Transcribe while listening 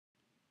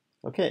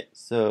Okay,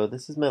 so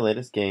this is my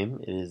latest game.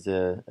 It is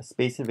a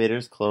Space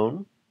Invaders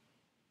clone.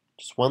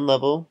 Just one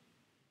level,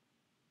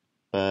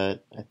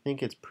 but I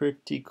think it's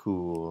pretty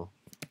cool.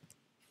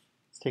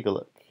 Let's take a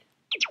look.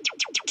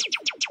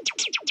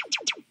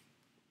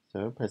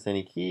 So press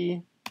any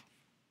key,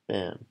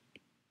 bam.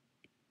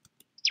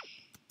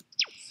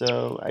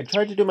 So I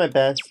tried to do my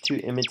best to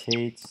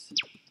imitate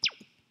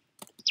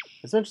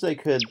as much as I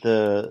could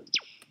the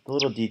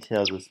little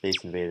details of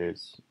Space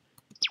Invaders.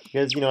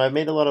 Because, I've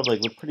made a lot of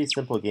pretty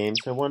simple games,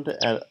 so I wanted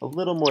to add a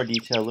little more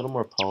detail, a little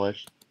more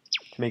polish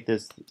to make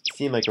this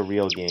seem like a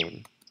real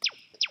game.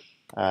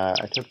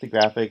 I took the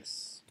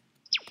graphics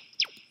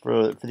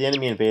for the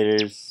enemy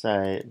invaders.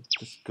 I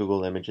just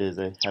Googled images.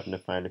 I happened to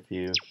find a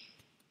few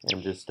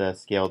and just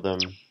scaled them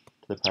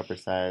to the proper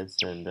size,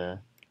 and I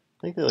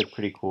think they look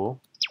pretty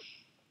cool.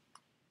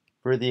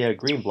 For the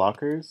green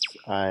blockers,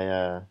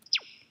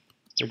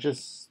 they're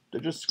just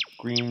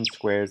green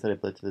squares that I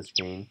put to the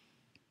screen.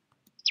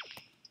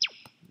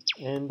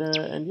 And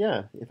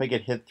yeah, if I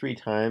get hit 3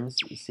 times,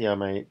 you see how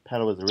my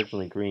paddle was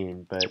originally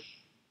green, but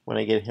when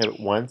I get hit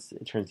once,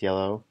 it turns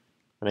yellow.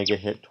 When I get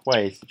hit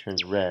twice, it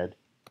turns red.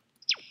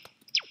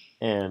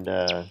 And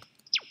if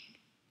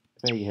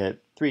I get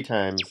hit 3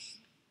 times,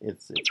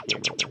 it's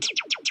game over.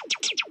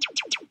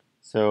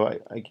 So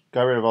I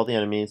got rid of all the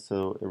enemies,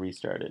 so it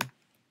restarted.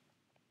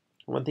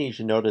 One thing you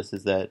should notice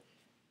is that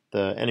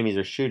the enemies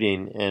are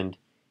shooting, and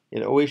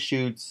it always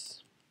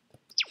shoots.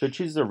 So it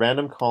chooses a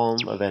random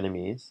column of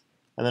enemies,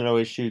 and then it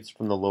always shoots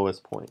from the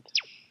lowest point.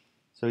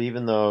 So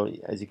even though,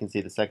 as you can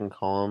see, the second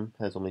column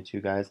has only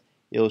 2 guys,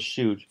 it'll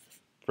shoot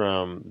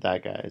from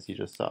that guy, as you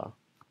just saw.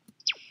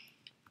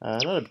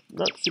 Not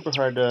super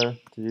hard to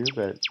do,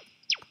 but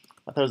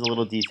I thought it was a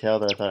little detail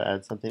that I thought I'd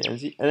add something.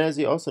 And as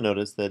you also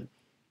notice that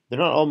they're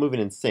not all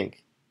moving in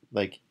sync.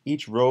 Like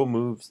each row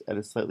moves at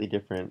a slightly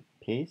different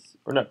pace,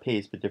 or not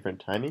pace, but different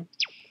timing.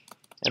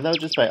 And that was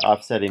just by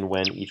offsetting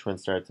when each one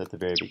starts at the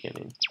very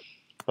beginning.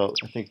 About,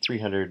 I think,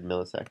 300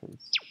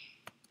 milliseconds.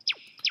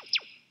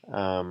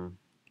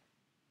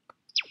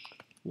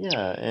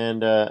 Yeah,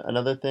 and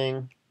another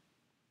thing,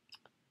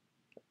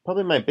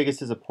 probably my biggest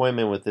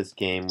disappointment with this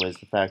game was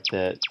the fact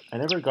that I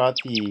never got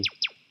the...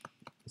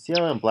 See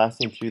how I'm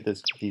blasting through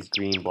these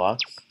green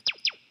blocks?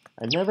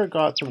 I never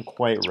got them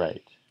quite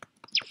right.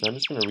 So I'm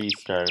just going to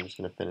restart. I'm just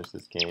going to finish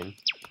this game.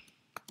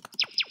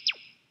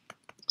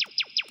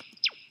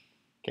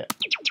 Okay.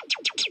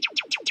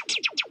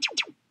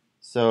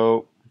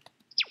 So,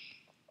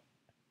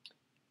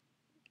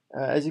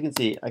 as you can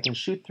see, I can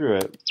shoot through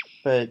it,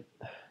 but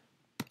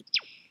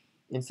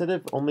instead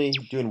of only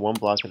doing one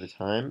block at a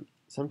time,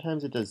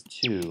 sometimes it does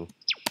 2.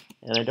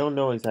 And I don't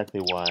know exactly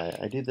why.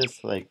 I do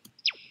this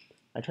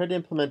I tried to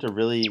implement a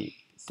really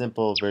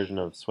simple version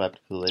of swept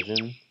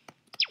collision,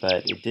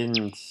 but it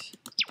didn't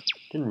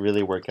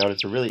really work out.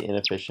 It's a really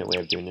inefficient way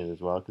of doing it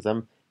as well, because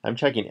I'm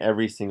checking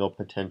every single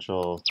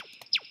potential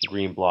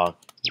green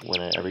block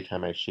every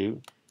time I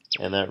shoot,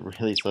 and that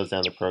really slows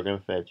down the program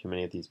if I have too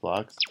many of these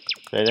blocks.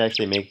 So I'd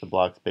actually make the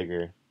blocks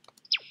bigger.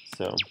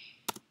 So,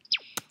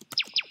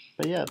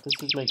 but yeah, this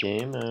is my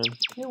game.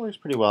 Yeah, it works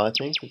pretty well, I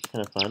think. It's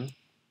kind of fun.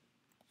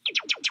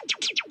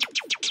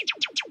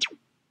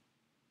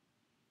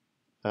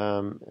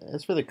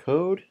 As for the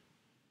code,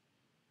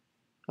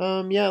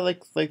 yeah,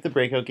 like the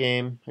breakout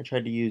game, I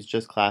tried to use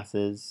just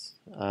classes.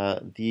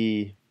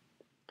 The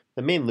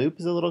main loop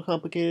is a little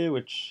complicated,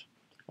 which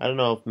I don't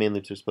know if main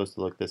loops are supposed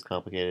to look this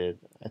complicated.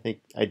 I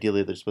think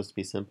ideally they're supposed to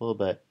be simple,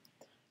 but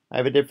I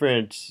have a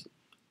different,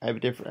 I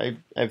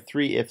have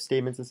 3 if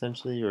statements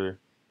essentially, or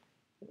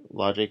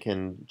logic,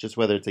 and just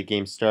whether it's a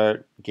game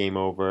start, game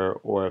over,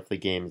 or if the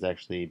game is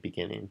actually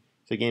beginning.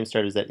 So game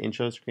start is that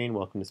intro screen,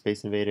 welcome to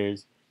Space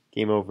Invaders.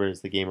 Game over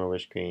is the game over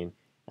screen,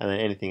 and then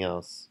anything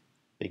else,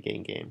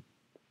 begin game.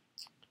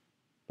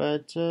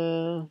 But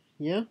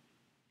yeah,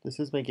 this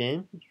is my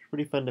game. It's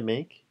pretty fun to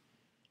make.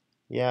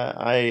 Yeah,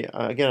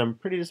 again, I'm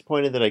pretty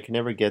disappointed that I can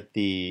never get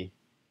the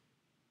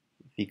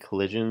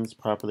collisions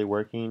properly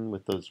working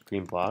with those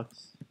green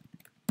blocks.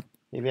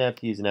 Maybe I have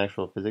to use an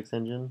actual physics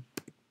engine.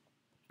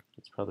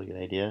 It's probably a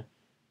good idea.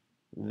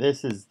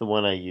 This is the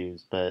one I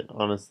use, but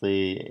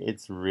honestly,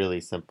 it's really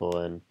simple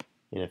and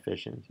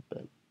inefficient.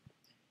 But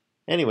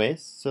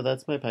anyways, so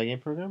that's my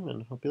Pygame program,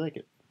 and I hope you like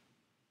it.